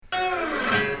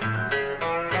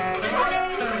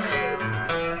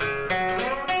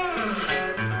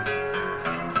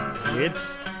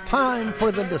It's time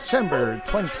for the December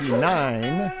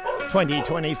 29,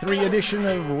 2023 edition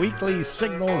of Weekly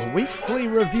Signals Weekly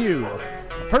Review,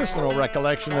 a personal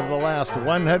recollection of the last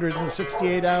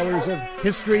 168 hours of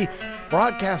history,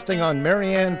 broadcasting on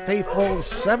Marianne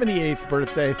Faithfull's 78th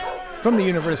birthday from the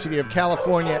University of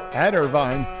California at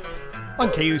Irvine on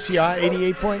KUCI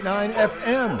 88.9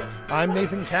 FM. I'm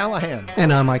Nathan Callahan.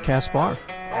 And I'm Mike Caspar.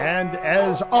 And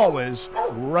as always,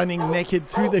 running naked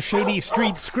through the shady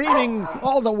streets, screaming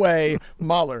all the way,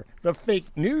 Mahler, the fake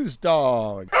news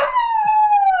dog.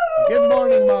 Good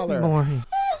morning, Mahler. Good morning.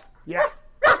 Yeah.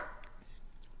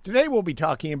 Today we'll be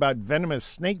talking about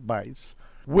venomous snakebites,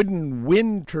 wooden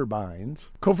wind turbines,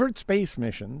 covert space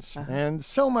missions, and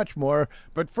so much more.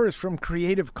 But first, from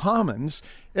Creative Commons,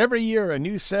 every year a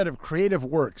new set of creative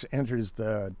works enters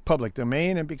the public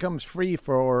domain and becomes free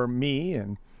for me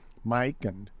and Mike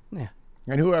and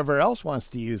whoever else wants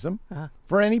to use them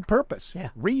for any purpose.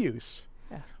 Reuse.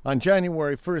 On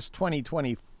January 1st,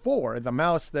 2024, the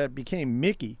mouse that became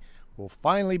Mickey will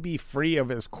finally be free of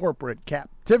his corporate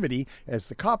captivity as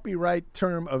the copyright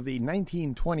term of the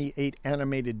 1928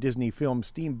 animated Disney film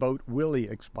Steamboat Willie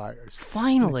expires.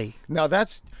 Finally. Now,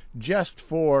 that's just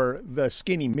for the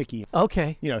skinny Mickey.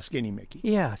 Okay. You know, skinny Mickey.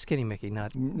 Yeah, skinny Mickey,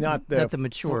 not the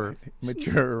mature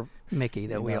Mickey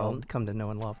that we all come to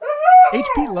know and love.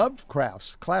 H.P.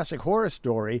 Lovecraft's classic horror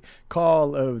story,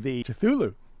 Call of the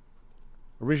Cthulhu,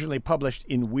 originally published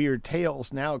in Weird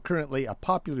Tales, now currently a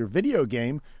popular video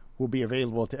game, will be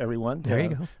available to everyone. There you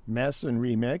go. Mess and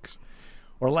remix.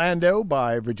 Orlando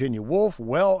by Virginia Woolf,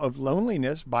 Well of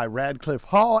Loneliness by Radcliffe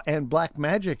Hall, and Black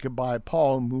Magic by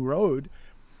Paul Murode.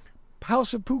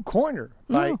 House of Pooh Corner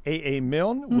by A.A.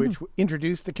 Milne, which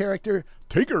introduced the character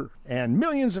Tigger, and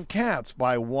Millions of Cats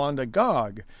by Wanda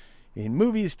Gogg. In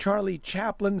movies, Charlie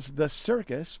Chaplin's The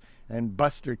Circus and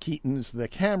Buster Keaton's The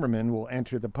Cameraman will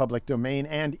enter the public domain.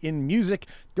 And in music,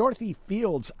 Dorothy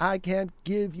Field's I Can't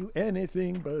Give You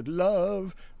Anything But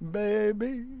Love,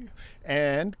 Baby,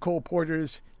 and Cole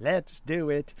Porter's Let's Do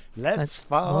It, Let's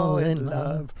Fall in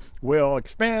Love will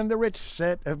expand the rich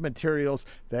set of materials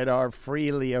that are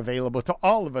freely available to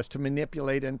all of us to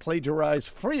manipulate and plagiarize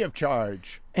free of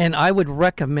charge. And I would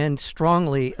recommend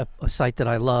strongly a site that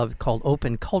I love called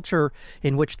Open Culture,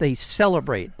 in which they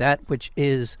celebrate that which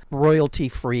is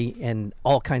royalty-free in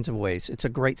all kinds of ways. It's a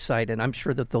great site, and I'm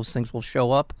sure that those things will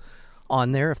show up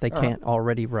on there if they can't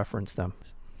already reference them.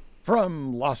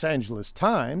 From Los Angeles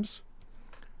Times,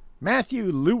 Matthew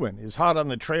Lewin is hot on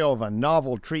the trail of a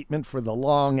novel treatment for the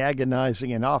long,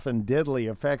 agonizing, and often deadly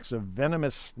effects of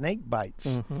venomous snake bites.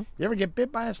 You ever get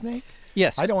bit by a snake?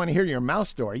 Yes. I don't want to hear your mouse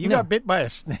story. You got bit by a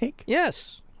snake?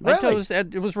 Yes. Really?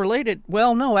 It was related.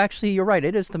 Well, no, actually, you're right.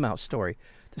 It is the mouse story.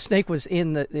 The snake was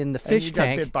in the fish and you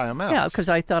tank. Got bit by a mouse. Yeah, because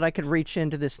I thought I could reach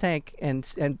into this tank and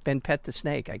pet the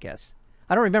snake, I guess.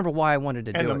 I don't remember why I wanted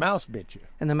to do it. And the mouse bit you.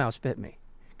 And the mouse bit me.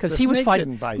 Because The he was snake fighting.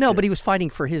 didn't bite No, you. but he was fighting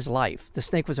for his life. The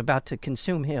snake was about to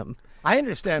consume him. I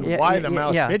understand why the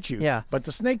mouse bit you, yeah. but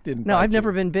the snake didn't No, bite I've you.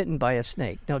 never been bitten by a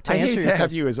snake. No, I hate to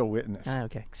have you as a witness.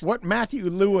 Okay. What Matthew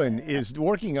Lewin is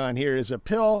working on here is a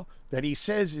pill that he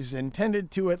says is intended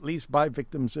to at least buy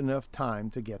victims enough time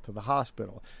to get to the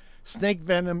hospital. Snake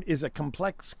venom is a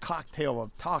complex cocktail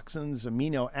of toxins,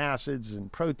 amino acids,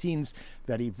 and proteins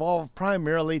that evolve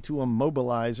primarily to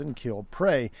immobilize and kill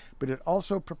prey, but it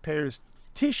also prepares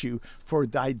tissue for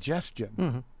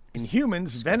digestion. In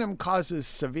humans, venom causes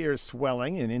severe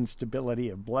swelling and instability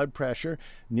of blood pressure,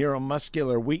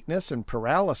 neuromuscular weakness and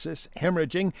paralysis,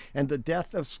 hemorrhaging, and the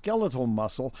death of skeletal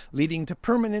muscle, leading to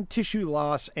permanent tissue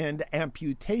loss and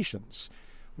amputations.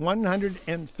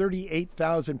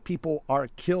 138,000 people are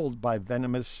killed by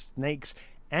venomous snakes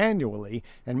annually,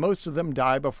 and most of them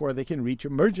die before they can reach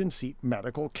emergency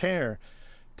medical care.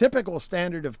 Typical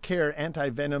standard of care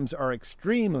antivenoms are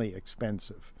extremely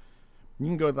expensive. You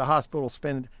can go to the hospital,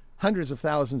 spend hundreds of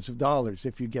thousands of dollars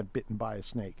if you get bitten by a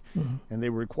snake. And they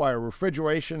require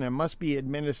refrigeration and must be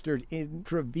administered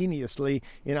intravenously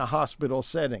in a hospital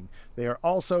setting. They are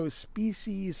also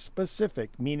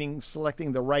species-specific, meaning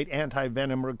selecting the right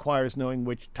antivenom requires knowing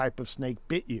which type of snake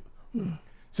bit you.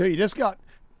 So you just got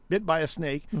bit by a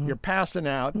snake, you're passing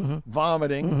out,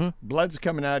 vomiting, blood's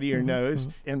coming out of your nose,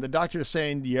 and the doctor's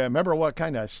saying, do you remember what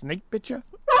kind of snake bit you?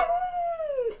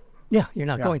 Yeah, you're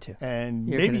not going to. And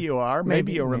You're maybe gonna- you are,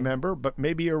 maybe you'll remember, but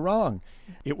maybe you're wrong.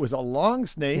 It was a long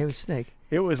snake. It was a snake.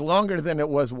 It was longer than it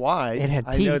was wide. It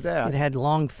had teeth. I know that. It had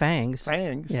long fangs.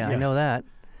 Fangs. Yeah, I know that.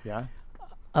 Yeah.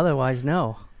 Otherwise,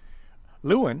 no.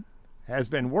 Lewin has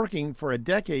been working for a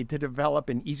decade to develop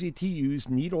an easy-to-use,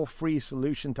 needle-free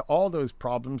solution to all those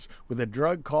problems with a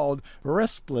drug called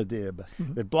veresplidib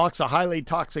that blocks a highly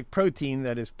toxic protein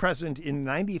that is present in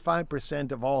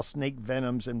 95% of all snake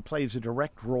venoms and plays a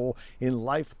direct role in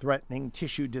life-threatening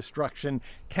tissue destruction,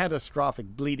 catastrophic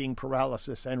bleeding,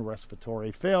 paralysis, and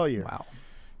respiratory failure. Wow.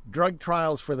 Drug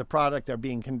trials for the product are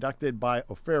being conducted by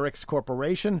Oferix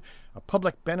Corporation, a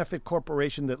public benefit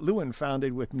corporation that Lewin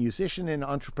founded with musician and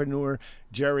entrepreneur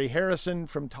Jerry Harrison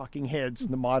from Talking Heads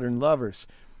and the Modern Lovers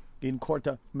in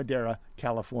Corte Madera,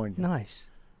 California.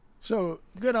 Nice. So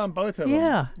good on both of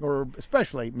Yeah. them, or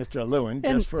especially Mr. Lewin,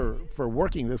 And- just for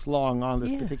working this long on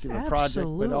this Yeah, particular project,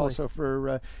 absolutely. but also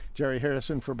for Jerry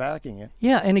Harrison for backing it.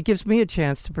 Yeah, and it gives me a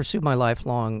chance to pursue my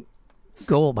lifelong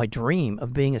goal, my dream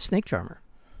of being a snake charmer.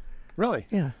 Really?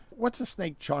 Yeah. What's a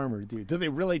snake charmer do? Do they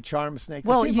really charm snakes?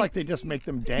 Well, it seems you- like they just make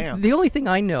them dance. The only thing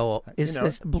I know is know.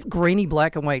 this grainy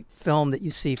black and white film that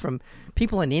you see from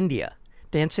people in India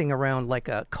dancing around like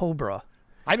a cobra.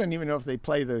 I don't even know if they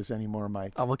play those anymore,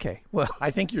 Mike. Oh, okay. Well, I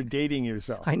think you're dating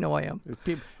yourself. I know I am.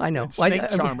 People, I know. Snake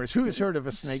I- charmers. Who's heard of a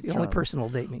It's snake the charmer? only person who'll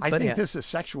date me. I but think yeah. this is a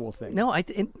sexual thing. No,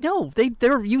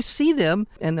 they're you see them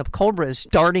and the cobra is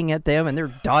darting at them and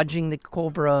they're dodging the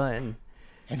cobra and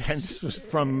And this was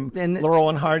from And- Laurel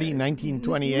and Hardy,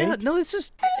 1928. yeah, no, this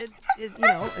is it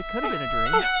could have been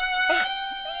a dream.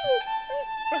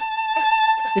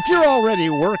 If you're already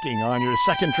working on your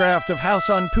second draft of House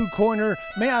on Pooh Corner,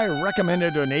 may I recommend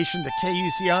a donation to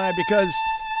KUCI because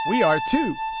we are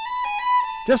too.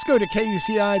 Just go to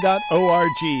kuci.org.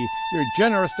 Your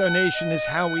generous donation is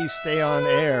how we stay on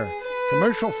air.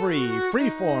 Commercial-free,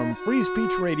 free-form,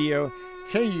 free-speech radio,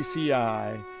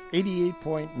 KUCI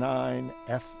 88.9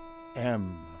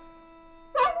 FM.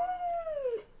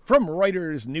 From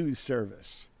Reuters News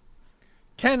Service.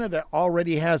 Canada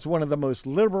already has one of the most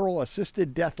liberal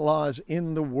assisted death laws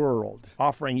in the world,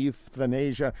 offering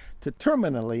euthanasia to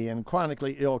terminally and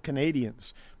chronically ill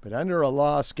Canadians. But under a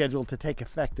law scheduled to take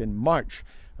effect in March,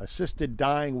 assisted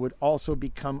dying would also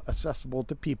become accessible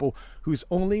to people whose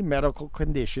only medical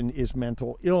condition is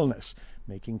mental illness,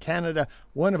 making Canada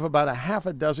one of about a half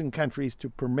a dozen countries to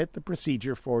permit the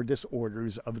procedure for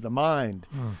disorders of the mind.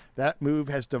 That move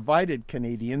has divided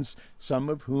Canadians, some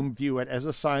of whom view it as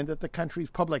a sign that the country's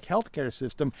public health care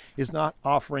system is not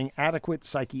offering adequate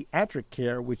psychiatric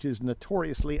care, which is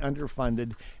notoriously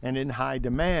underfunded and in high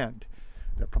demand.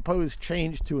 The proposed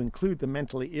change to include the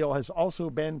mentally ill has also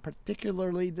been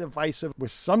particularly divisive, with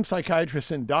some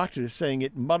psychiatrists and doctors saying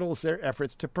it muddles their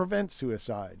efforts to prevent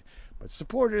suicide. But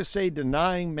supporters say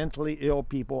denying mentally ill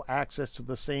people access to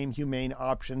the same humane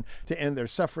option to end their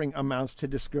suffering amounts to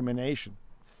discrimination.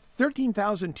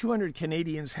 13,200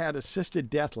 Canadians had assisted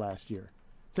death last year.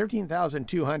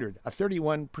 13,200, a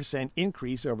 31%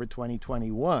 increase over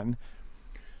 2021.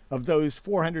 Of those,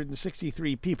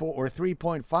 463 people, or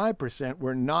 3.5%,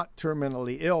 were not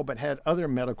terminally ill but had other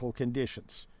medical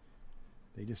conditions.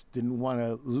 They just didn't want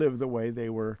to live the way they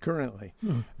were currently.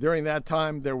 During that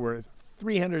time, there were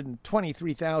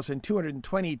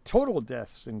 323,220 total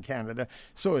deaths in Canada,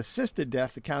 so assisted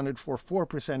death accounted for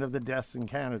 4% of the deaths in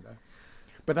Canada.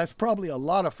 But that's probably a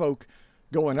lot of folk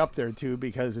going up there, too,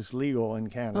 because it's legal in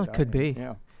Canada. Oh, it could be.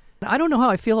 Yeah. I don't know how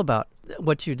I feel about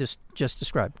what you just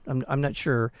described. I'm not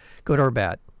sure, good or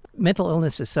bad. Mental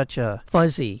illness is such a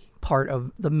fuzzy part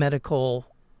of the medical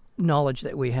knowledge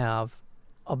that we have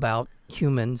about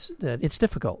humans that it's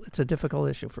difficult. It's a difficult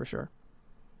issue for sure.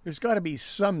 There's got to be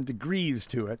some degrees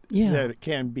to it Yeah. that it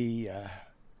can be,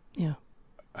 Yeah.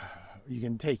 you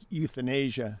can take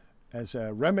euthanasia as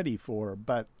a remedy for,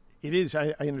 but it is,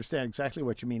 I understand exactly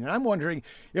what you mean. And I'm wondering,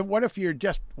 what if you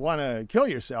just want to kill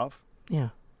yourself, Yeah.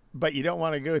 but you don't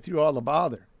want to go through all the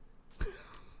bother?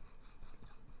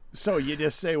 So you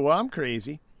just say, well, I'm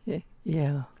crazy,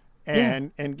 Yeah.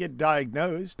 and get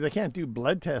diagnosed. They can't do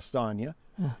blood tests on you.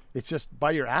 It's just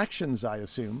by your actions, I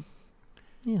assume.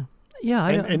 Yeah. Yeah.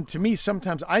 And to me,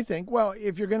 sometimes I think, well,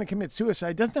 if you're going to commit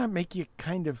suicide, doesn't that make you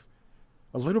kind of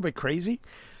a little bit crazy?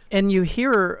 And you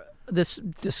hear this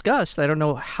discussed. I don't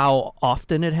know how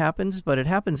often it happens, but it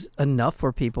happens enough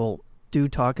where people do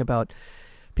talk about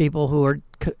people who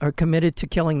are committed to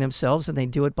killing themselves, and they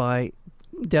do it by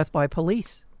death by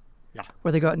police. Yeah.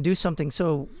 Where they go out and do something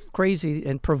so crazy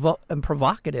and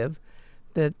provocative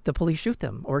that the police shoot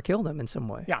them or kill them in some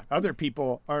way. Yeah, other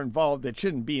people are involved that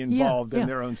shouldn't be involved in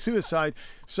their own suicide.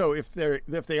 So if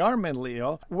they are mentally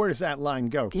ill, where does that line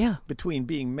go? Yeah. Between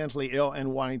being mentally ill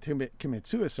and wanting to commit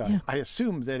suicide. Yeah. I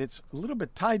assume that it's a little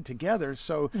bit tied together.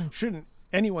 So shouldn't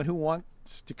anyone who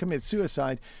to commit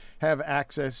suicide have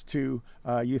access to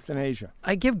euthanasia.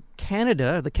 I give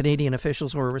Canada, the Canadian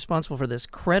officials who are responsible for this,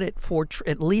 credit for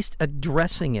at least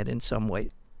addressing it in some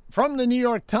way. From the New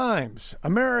York Times,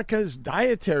 America's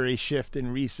dietary shift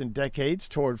in recent decades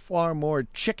toward far more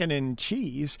chicken and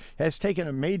cheese has taken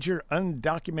a major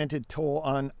undocumented toll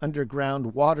on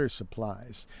underground water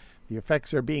supplies. The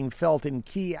effects are being felt in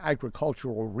key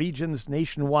agricultural regions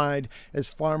nationwide as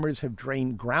farmers have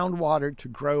drained groundwater to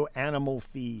grow animal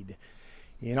feed.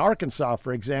 In Arkansas,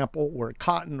 for example, where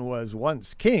cotton was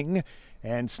once king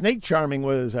and snake charming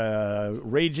was a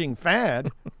raging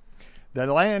fad, the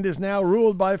land is now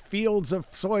ruled by fields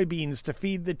of soybeans to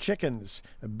feed the chickens,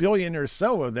 1 billion or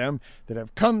so of them that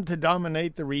have come to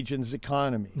dominate the region's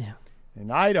economy. Yeah. In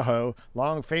Idaho,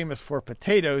 long famous for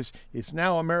potatoes, is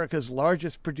now America's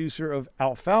largest producer of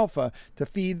alfalfa to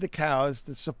feed the cows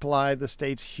that supply the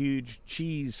state's huge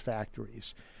cheese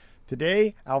factories.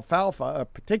 Today, alfalfa, a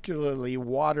particularly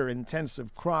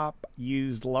water-intensive crop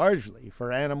used largely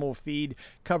for animal feed,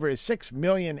 covers 6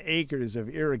 million acres of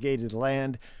irrigated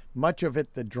land, much of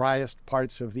it the driest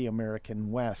parts of the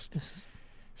American West.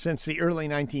 Since the early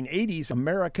 1980s,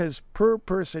 America's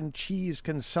per-person cheese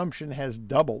consumption has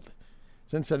doubled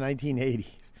since the 1980s.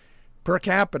 Per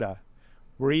capita,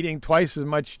 we're eating twice as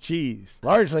much cheese,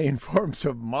 largely in forms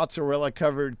of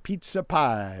mozzarella-covered pizza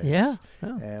pies. Yeah.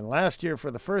 Oh. And last year,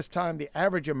 for the first time, the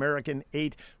average American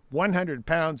ate 100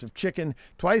 pounds of chicken,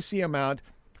 twice the amount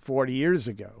 40 years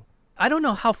ago. I don't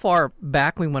know how far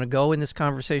back we want to go in this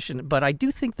conversation, but I do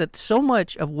think that so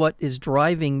much of what is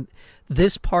driving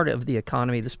this part of the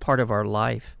economy, this part of our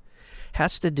life,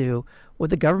 has to do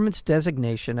with the government's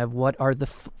designation of what are the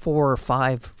 4 or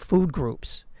 5 food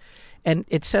groups. And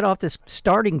it set off this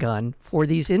starting gun for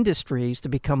these industries to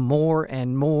become more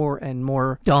and more and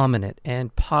more dominant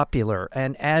and popular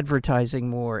and advertising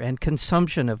more and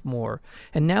consumption of more.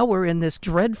 And now we're in this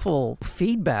dreadful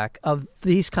feedback of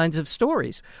these kinds of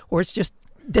stories where it's just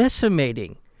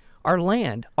decimating our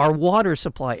land, our water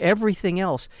supply, everything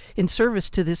else in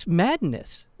service to this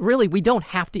madness. Really, we don't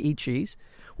have to eat cheese.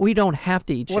 We don't have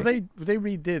to eat chicken. Well, they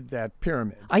redid that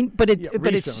pyramid. But it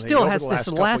recently, still has this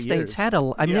last years. dates had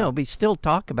a. I know we still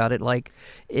talk about it like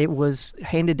it was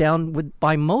handed down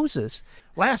by Moses.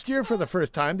 Last year, for the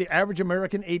first time, the average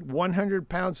American ate 100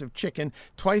 pounds of chicken,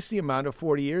 twice the amount of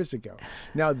 40 years ago.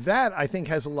 Now, that, I think,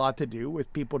 has a lot to do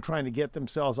with people trying to get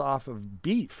themselves off of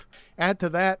beef. Add to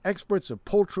that, exports of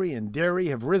poultry and dairy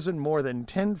have risen more than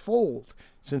tenfold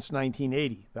since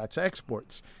 1980. That's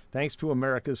exports, thanks to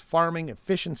America's farming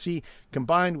efficiency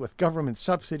combined with government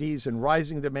subsidies and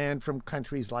rising demand from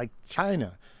countries like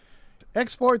China.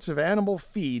 Exports of animal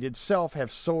feed itself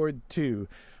have soared too.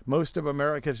 Most of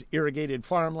America's irrigated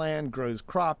farmland grows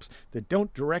crops that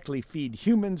don't directly feed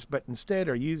humans, but instead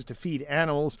are used to feed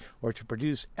animals or to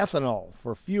produce ethanol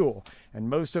for fuel. And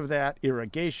most of that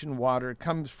irrigation water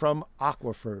comes from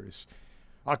aquifers.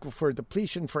 Aquifer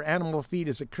depletion for animal feed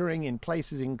is occurring in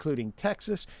places including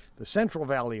Texas, the Central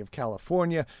Valley of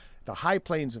California, the high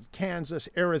plains of Kansas,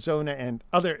 Arizona, and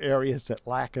other areas that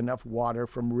lack enough water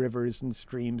from rivers and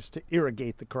streams to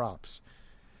irrigate the crops.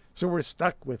 So we're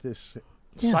stuck with this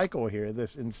cycle here,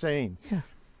 this insane. Yeah.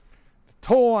 The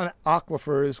toll on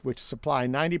aquifers, which supply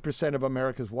 90% of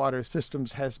America's water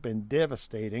systems, has been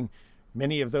devastating.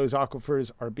 Many of those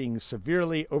aquifers are being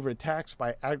severely overtaxed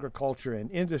by agriculture and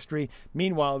industry.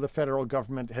 Meanwhile, the federal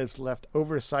government has left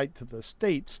oversight to the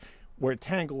states, where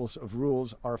tangles of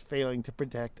rules are failing to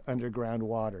protect underground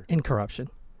water. In corruption.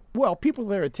 Well, people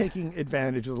there are taking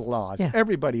advantage of the laws. Yeah.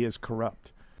 Everybody is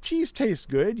corrupt. Cheese tastes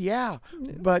good, yeah.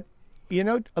 But,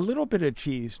 a little bit of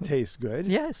cheese tastes good.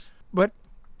 Yes. But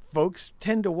folks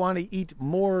tend to want to eat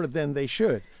more than they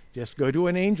should. Just go to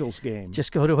an Angels game.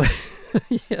 Just go to a...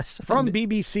 Yes. From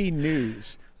BBC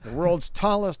News, the world's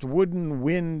tallest wooden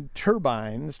wind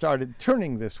turbine started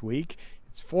turning this week.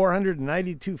 It's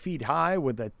 492 feet high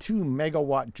with a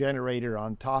 2-megawatt generator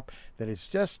on top that has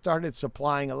just started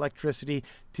supplying electricity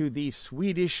to the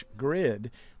Swedish grid,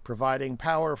 providing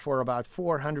power for about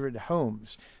 400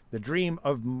 homes. The dream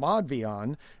of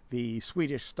Modvion, the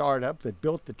Swedish startup that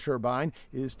built the turbine,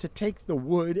 is to take the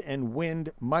wood and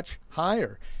wind much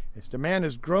higher. As demand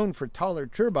has grown for taller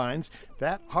turbines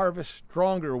that harvest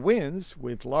stronger winds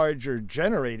with larger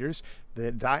generators,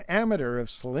 the diameter of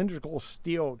cylindrical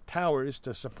steel towers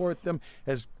to support them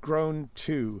has grown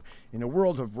too. In a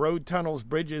world of road tunnels,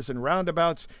 bridges, and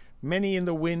roundabouts, many in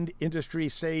the wind industry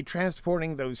say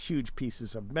transporting those huge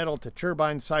pieces of metal to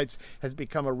turbine sites has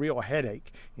become a real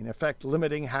headache, in effect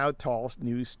limiting how tall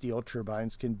new steel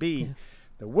turbines can be.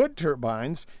 The wood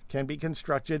turbines can be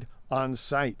constructed on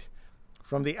site.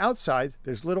 From the outside,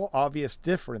 there's little obvious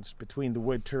difference between the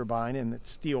wood turbine and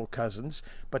its steel cousins,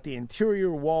 but the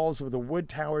interior walls of the wood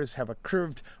towers have a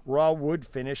curved raw wood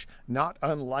finish not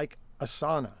unlike a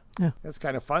sauna. Yeah. That's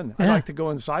kind of fun. Yeah. I'd like to go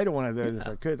inside of one of those if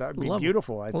I could. That would be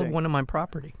beautiful, I think. One on my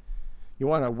property. You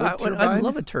want a wood turbine? I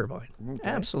love a turbine. Okay.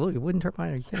 Absolutely. Wooden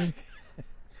turbine. Are you kidding?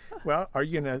 Well, are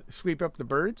you going to sweep up the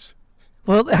birds?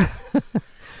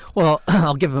 Well,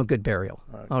 I'll give them a good burial.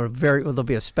 Right. There'll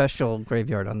be a special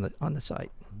graveyard on the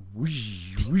site.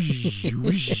 Whoosh, whoosh,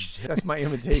 whoosh. That's my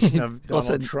imitation of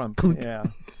Donald Trump. Yeah.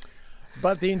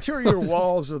 But the interior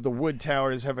walls of the wood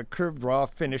towers have a curved raw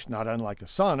finish, not unlike a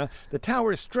sauna. The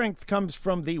tower's strength comes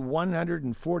from the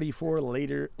 144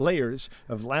 layers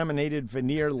of laminated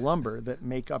veneer lumber that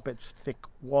make up its thick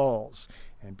walls.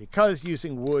 And because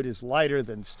using wood is lighter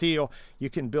than steel, you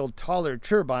can build taller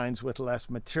turbines with less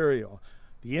material.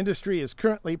 The industry is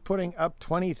currently putting up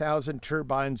 20,000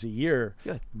 turbines a year.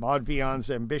 Good. Modvion's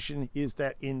ambition is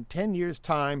that in 10 years'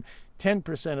 time,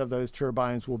 10% of those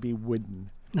turbines will be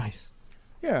wooden. Nice.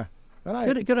 Yeah.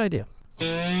 Good idea.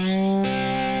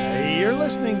 You're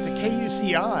listening to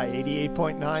KUCI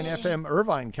 88.9 FM,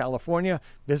 Irvine, California.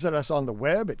 Visit us on the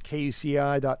web at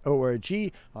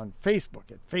kuci.org, on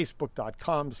Facebook at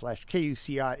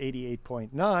facebook.com/KUCI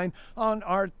 88.9, on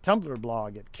our Tumblr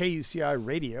blog at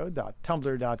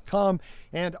kuciradio.tumblr.com,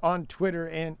 and on Twitter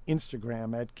and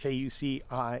Instagram at KUCIFM.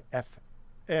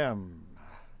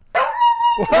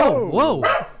 Whoa.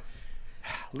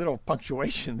 Little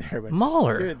punctuation there, but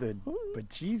Mahler. scared the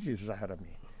bejesus out of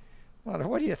me. What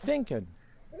are you thinking?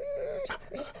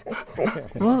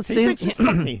 Well, he thinks it's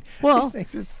funny. Well, he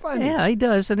thinks it's funny. Yeah, he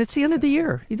does, and it's the end of the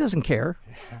year. He doesn't care.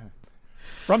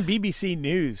 From BBC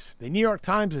News, the New York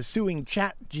Times is suing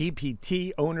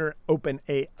ChatGPT owner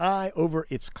OpenAI over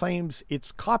its claims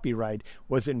its copyright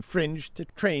was infringed to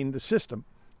train the system,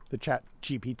 the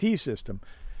ChatGPT system.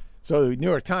 So the New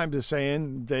York Times is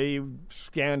saying they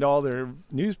scanned all their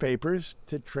newspapers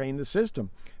to train the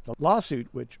system. The lawsuit,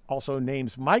 which also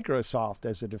names Microsoft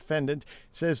as a defendant,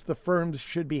 says the firms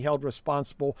should be held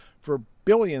responsible for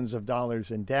billions of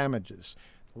dollars in damages.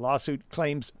 The lawsuit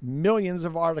claims millions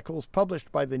of articles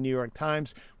published by the New York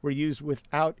Times were used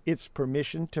without its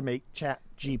permission to make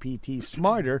ChatGPT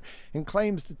smarter, and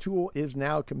claims the tool is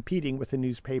now competing with the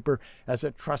newspaper as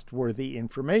a trustworthy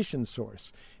information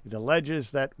source. It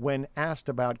alleges that when asked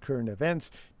about current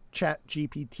events,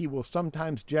 ChatGPT will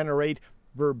sometimes generate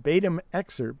verbatim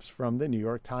excerpts from the New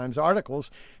York Times articles.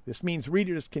 This means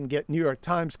readers can get New York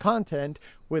Times content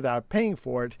without paying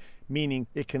for it, meaning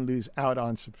it can lose out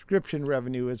on subscription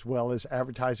revenue as well as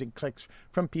advertising clicks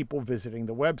from people visiting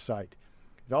the website.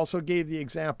 It also gave the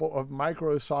example of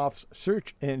Microsoft's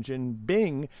search engine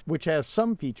Bing, which has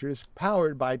some features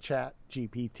powered by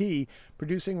ChatGPT,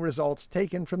 producing results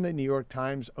taken from the New York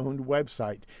Times owned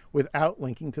website without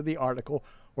linking to the article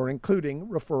or including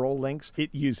referral links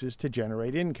it uses to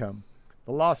generate income.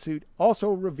 The lawsuit also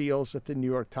reveals that the New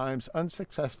York Times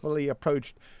unsuccessfully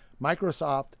approached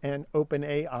Microsoft and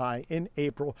OpenAI in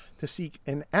April to seek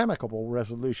an amicable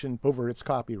resolution over its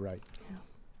copyright. Yeah.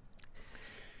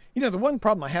 You know, the one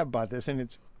problem I have about this, and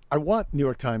I want New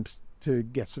York Times to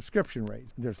get subscription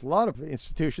rates. There's a lot of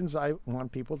institutions I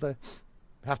want people to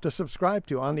have to subscribe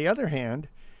to. On the other hand,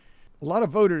 a lot of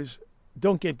voters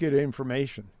don't get good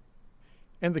information.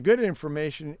 And the good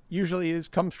information usually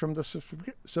comes from the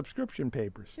subscription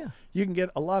papers. Yeah. You can get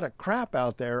a lot of crap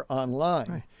out there online.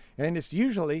 Right. And it's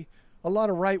usually a lot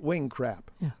of right-wing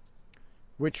crap, yeah,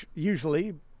 which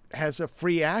usually has a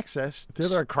free access to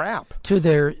their crap. To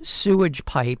their sewage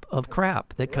pipe of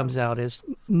crap that comes out as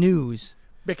news.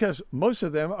 Because most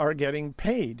of them are getting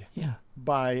paid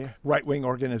by right-wing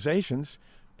organizations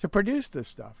to produce this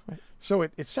stuff. Right. So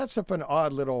it sets up an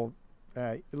odd little,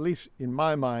 at least in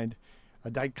my mind, a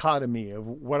dichotomy of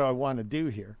what I want to do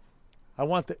here. I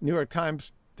want the New York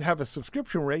Times to have a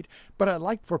subscription rate, but I'd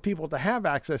like for people to have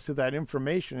access to that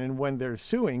information. And when they're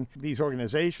suing these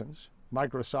organizations,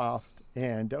 Microsoft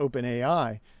and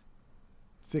OpenAI,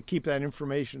 to keep that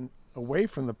information away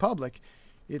from the public,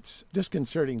 it's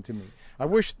disconcerting to me. I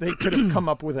wish they could have come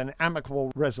up with an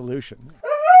amicable resolution.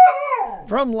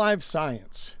 From Live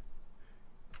Science.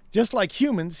 Just like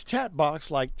humans,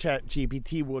 chatbots like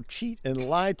ChatGPT will cheat and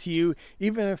lie to you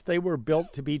even if they were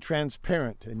built to be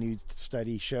transparent, a new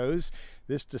study shows.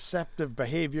 This deceptive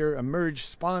behavior emerged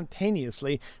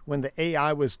spontaneously when the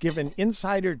AI was given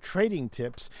insider trading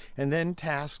tips and then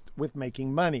tasked with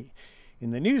making money.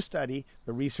 In the new study,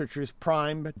 the researchers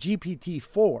primed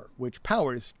GPT-4, which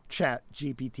powers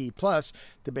ChatGPT Plus,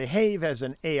 to behave as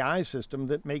an AI system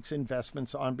that makes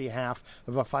investments on behalf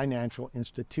of a financial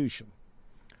institution.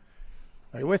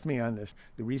 Are you with me on this?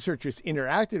 The researchers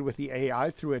interacted with the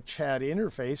AI through a chat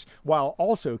interface while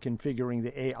also configuring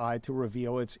the AI to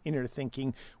reveal its inner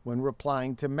thinking when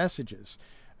replying to messages,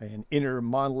 an inner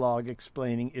monologue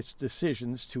explaining its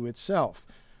decisions to itself.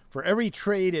 For every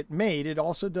trade it made, it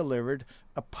also delivered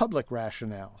a public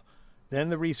rationale. Then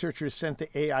the researchers sent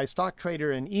the AI stock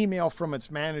trader an email from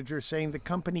its manager saying the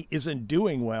company isn't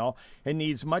doing well and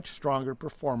needs much stronger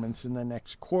performance in the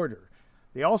next quarter.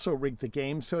 They also rigged the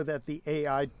game so that the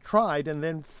AI tried and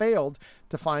then failed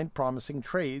to find promising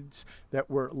trades that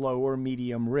were low or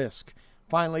medium risk.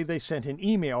 Finally, they sent an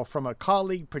email from a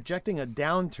colleague projecting a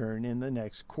downturn in the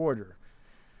next quarter.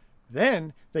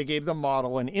 Then they gave the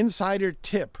model an insider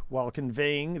tip while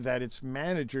conveying that its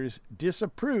managers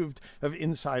disapproved of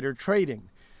insider trading.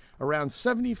 Around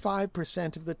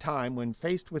 75% of the time when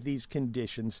faced with these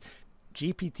conditions,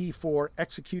 GPT-4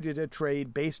 executed a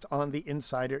trade based on the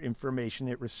insider information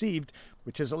it received,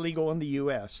 which is illegal in the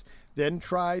U.S., then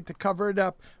tried to cover it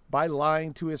up by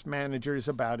lying to its managers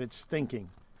about its thinking.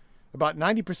 About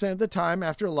 90% of the time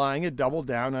after lying, it doubled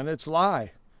down on its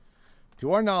lie.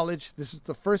 To our knowledge, this is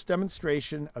the first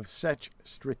demonstration of such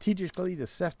strategically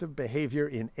deceptive behavior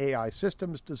in AI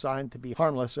systems designed to be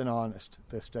harmless and honest,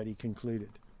 the study concluded.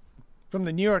 From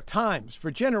the New York Times,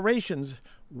 for generations,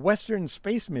 Western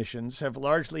space missions have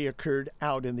largely occurred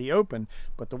out in the open,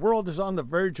 but the world is on the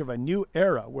verge of a new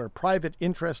era where private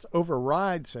interest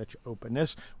overrides such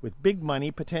openness, with big money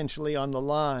potentially on the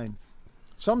line.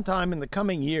 Sometime in the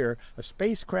coming year, a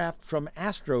spacecraft from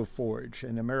Astroforge,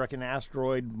 an American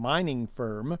asteroid mining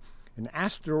firm,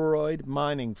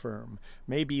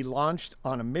 may be launched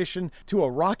on a mission to a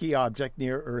rocky object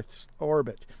near Earth's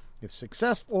orbit. If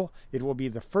successful, it will be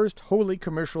the first wholly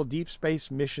commercial deep space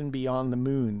mission beyond the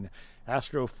moon.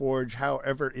 Astroforge,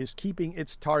 however, is keeping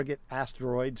its target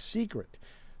asteroid secret.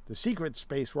 The secret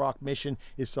space rock mission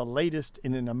is the latest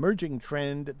in an emerging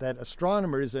trend that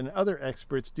astronomers and other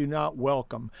experts do not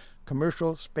welcome: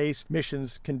 commercial space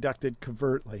missions conducted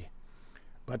covertly.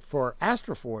 But for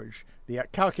Astroforge, the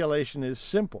calculation is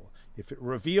simple. If it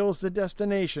reveals the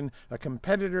destination, a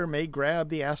competitor may grab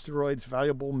the asteroid's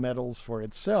valuable metals for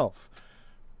itself.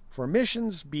 For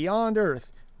missions beyond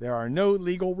Earth, there are no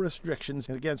legal restrictions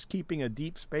against keeping a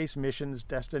deep space mission's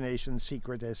destination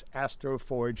secret, as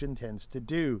Astroforge intends to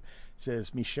do,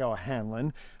 says Michelle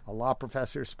Hanlon, a law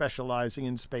professor specializing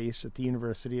in space at the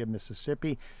University of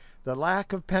Mississippi. The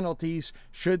lack of penalties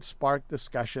should spark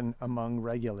discussion among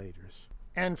regulators.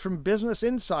 And from Business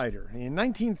Insider, in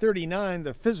 1939,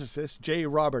 the physicist J.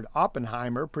 Robert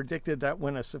Oppenheimer predicted that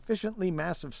when a sufficiently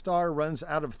massive star runs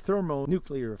out of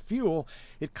thermonuclear fuel,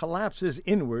 it collapses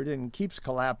inward and keeps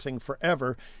collapsing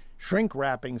forever,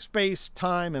 shrink-wrapping space,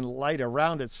 time, and light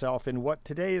around itself in what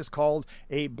today is called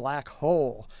a black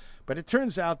hole. But it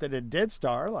turns out that a dead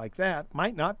star like that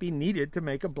might not be needed to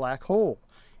make a black hole.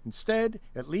 Instead,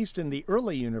 at least in the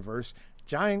early universe,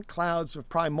 giant clouds of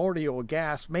primordial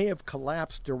gas may have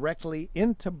collapsed directly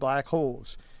into black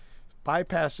holes,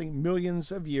 bypassing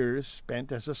millions of years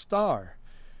spent as a star.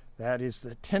 That is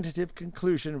the tentative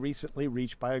conclusion recently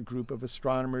reached by a group of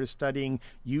astronomers studying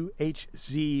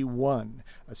UHZ-1,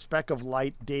 a speck of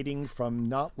light dating from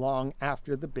not long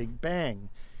after the Big Bang.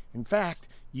 In fact,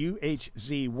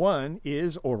 UHZ-1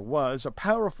 is, or was, a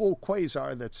powerful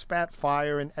quasar that spat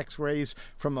fire and X-rays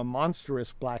from a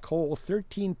monstrous black hole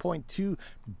 13.2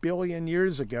 billion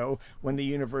years ago, when the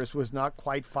universe was not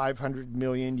quite 500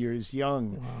 million years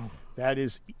young. Wow. That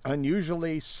is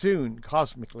unusually soon,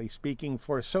 cosmically speaking,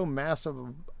 for so massive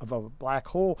of a black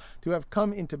hole to have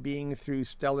come into being through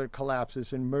stellar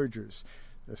collapses and mergers.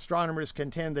 Astronomers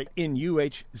contend that in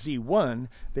UHZ-1,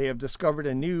 they have discovered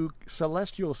a new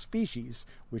celestial species,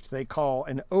 which they call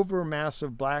an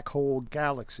overmassive black hole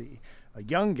galaxy, a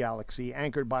young galaxy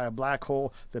anchored by a black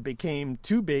hole that became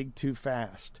too big too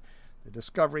fast. The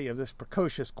discovery of this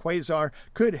precocious quasar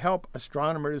could help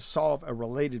astronomers solve a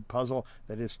related puzzle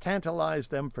that has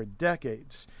tantalized them for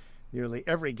decades. Nearly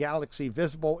every galaxy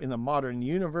visible in the modern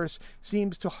universe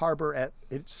seems to harbor at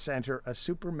its center a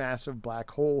supermassive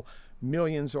black hole,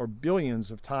 millions or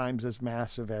billions of times as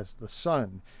massive as the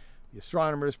Sun. The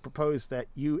astronomers propose that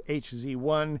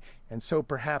UHZ-1, and so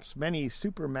perhaps many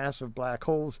supermassive black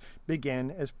holes,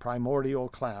 began as primordial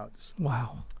clouds.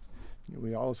 Wow.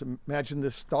 We always imagine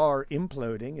this star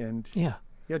imploding, and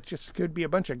it just could be a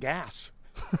bunch of gas.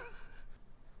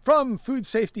 From Food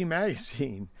Safety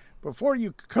Magazine, before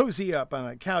you cozy up on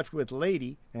a couch with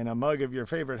Lady and a mug of your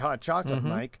favorite hot chocolate,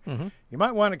 Mike, you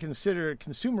might want to consider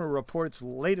Consumer Reports'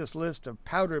 latest list of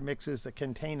powder mixes that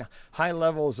contain high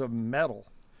levels of metal.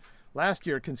 Last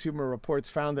year, Consumer Reports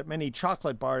found that many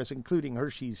chocolate bars, including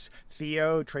Hershey's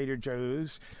Theo, Trader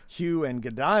Joe's, Hugh, and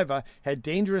Godiva, had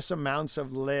dangerous amounts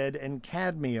of lead and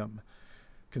cadmium.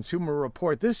 Consumer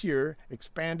Report this year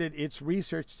expanded its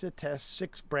research to test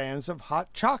 6 brands of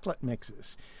hot chocolate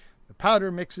mixes. The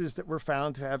powder mixes that were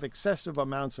found to have excessive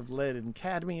amounts of lead and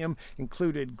cadmium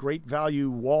included Great Value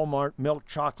Walmart milk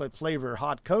chocolate flavor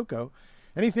hot cocoa.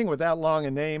 Anything with that long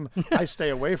a name, I stay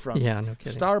away from. Yeah, no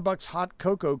kidding. Starbucks Hot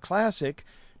Cocoa Classic,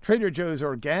 Trader Joe's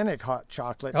Organic Hot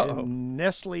Chocolate, and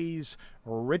Nestle's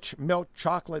Rich Milk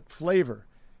Chocolate Flavor.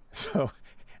 So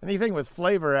anything with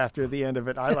flavor after the end of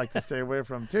it, I like to stay away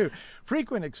from, too.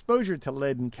 Frequent exposure to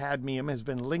lead and cadmium has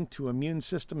been linked to immune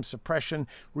system suppression,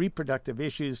 reproductive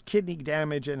issues, kidney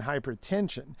damage, and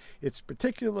hypertension. It's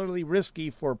particularly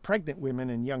risky for pregnant women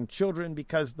and young children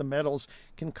because the metals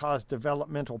can cause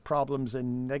developmental problems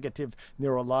and negative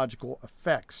neurological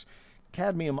effects.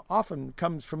 Cadmium often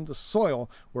comes from the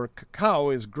soil where cacao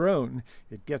is grown.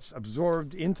 It gets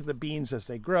absorbed into the beans as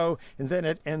they grow, and then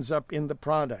it ends up in the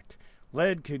product.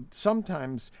 Lead could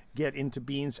sometimes get into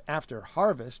beans after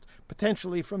harvest,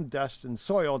 potentially from dust and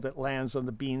soil that lands on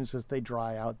the beans as they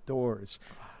dry outdoors.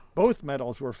 Both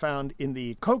metals were found in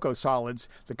the cocoa solids,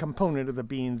 the component of the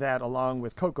bean that, along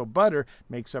with cocoa butter,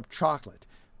 makes up chocolate.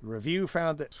 The review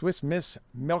found that Swiss Miss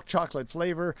milk chocolate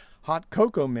flavor hot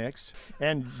cocoa mix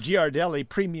and Ghirardelli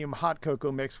premium hot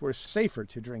cocoa mix were safer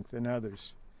to drink than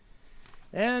others.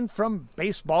 And from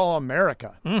Baseball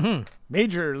America,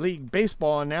 Major League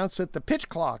Baseball announced that the pitch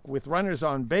clock with runners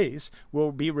on base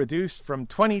will be reduced from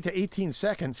 20 to 18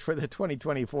 seconds for the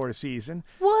 2024 season.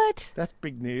 What? That's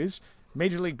big news.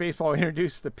 Major League Baseball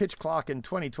introduced the pitch clock in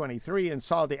 2023 and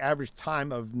saw the average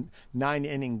time of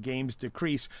 9-inning games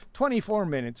decrease 24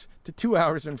 minutes to 2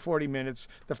 hours and 40 minutes,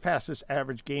 the fastest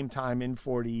average game time in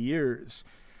 40 years.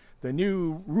 The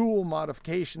new rule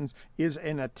modifications is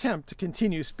an attempt to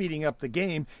continue speeding up the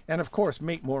game and, of course,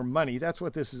 make more money. That's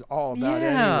what this is all about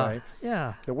anyway.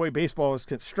 Yeah. The way baseball is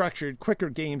structured, quicker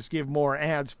games give more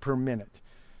ads per minute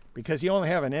because you only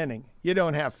have an inning. You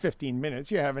don't have 15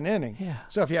 minutes. You have an inning. Yeah.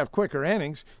 So if you have quicker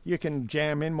innings, you can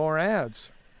jam in more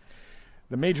ads.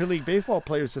 The Major League Baseball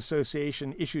Players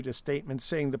Association issued a statement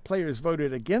saying the players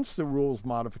voted against the rules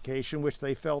modification, which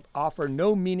they felt offer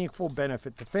no meaningful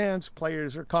benefit to fans,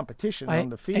 players, or competition on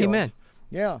the field. Amen.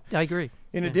 Yeah. I agree.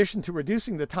 In addition to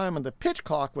reducing the time on the pitch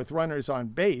clock with runners on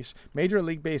base, Major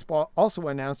League Baseball also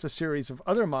announced a series of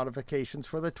other modifications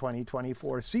for the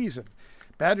 2024 season.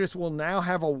 Batters will now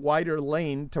have a wider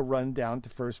lane to run down to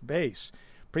first base.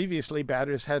 Previously,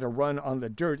 batters had to run on the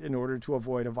dirt in order to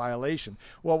avoid a violation.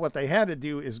 Well, what they had to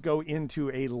do is go into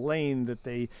a lane that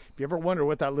if you ever wonder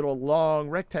what that little long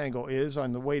rectangle is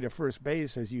on the way to first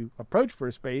base as you approach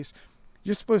first base,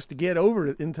 you're supposed to get over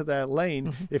into that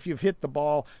lane if you've hit the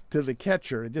ball to the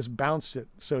catcher. Just bounce it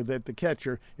so that the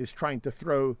catcher is trying to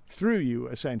throw through you,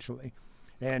 essentially.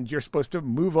 And you're supposed to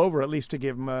move over at least to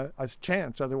give him a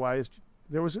chance. Otherwise,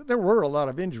 there were a lot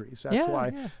of injuries. That's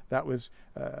why that was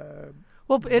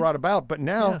brought about. But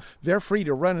now they're free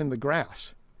to run in the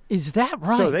grass. Is that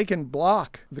right? So they can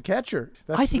block the catcher.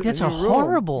 I think that's a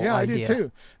horrible idea. Yeah, I do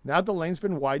too. Now the lane's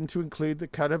been widened to include the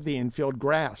cut of the infield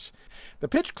grass. The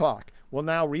pitch clock will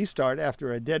now restart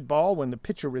after a dead ball when the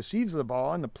pitcher receives the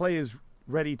ball and the play is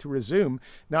ready to resume,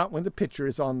 not when the pitcher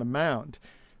is on the mound.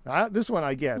 This one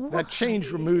I get. That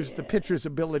change removes the pitcher's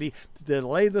ability to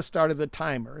delay the start of the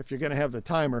timer, if you're going to have the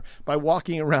timer, by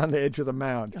walking around the edge of the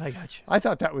mound. I got you. I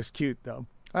thought that was cute, though.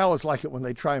 I always like it when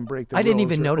they try and break the rules. I didn't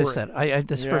even notice that.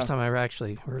 This is the first time I ever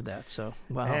actually heard that. So,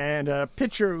 wow. And a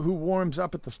pitcher who warms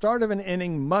up at the start of an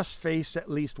inning must face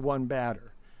at least one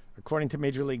batter. According to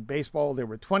Major League Baseball, there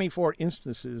were 24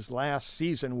 instances last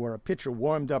season where a pitcher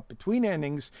warmed up between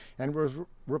innings and was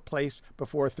replaced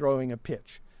before throwing a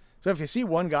pitch. So if you see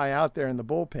one guy out there in the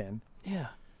bullpen,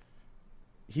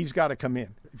 he's got to come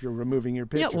in if you're removing your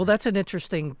pitcher. Yeah, well, that's an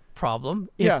interesting problem.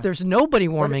 If there's nobody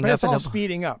warming up. It's all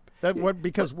speeding up.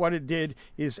 Because what it did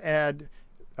is add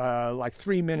like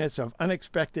 3 minutes of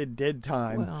unexpected dead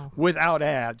time without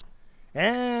ads.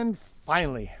 And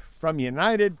finally, from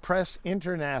United Press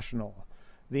International,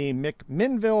 the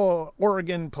McMinnville,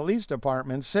 Oregon Police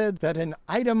Department said that an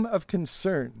item of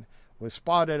concern was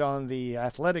spotted on the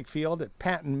athletic field at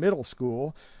Patton Middle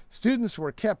School. Students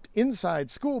were kept inside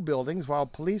school buildings while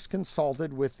police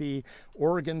consulted with the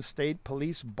Oregon State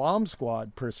Police Bomb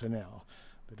Squad personnel.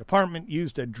 The department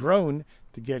used a drone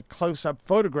to get close-up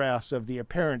photographs of the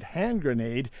apparent hand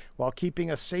grenade while keeping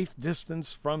a safe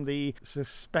distance from the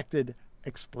suspected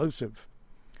explosive.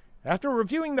 After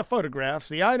reviewing the photographs,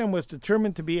 the item was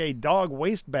determined to be a dog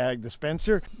waste bag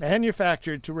dispenser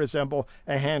manufactured to resemble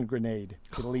a hand grenade,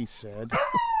 police said.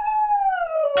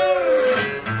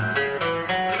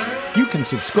 You can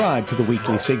subscribe to the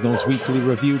Weekly Signals Weekly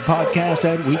Review podcast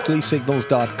at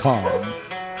weeklysignals.com.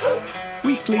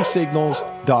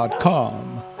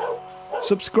 weeklysignals.com.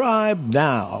 Subscribe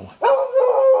now.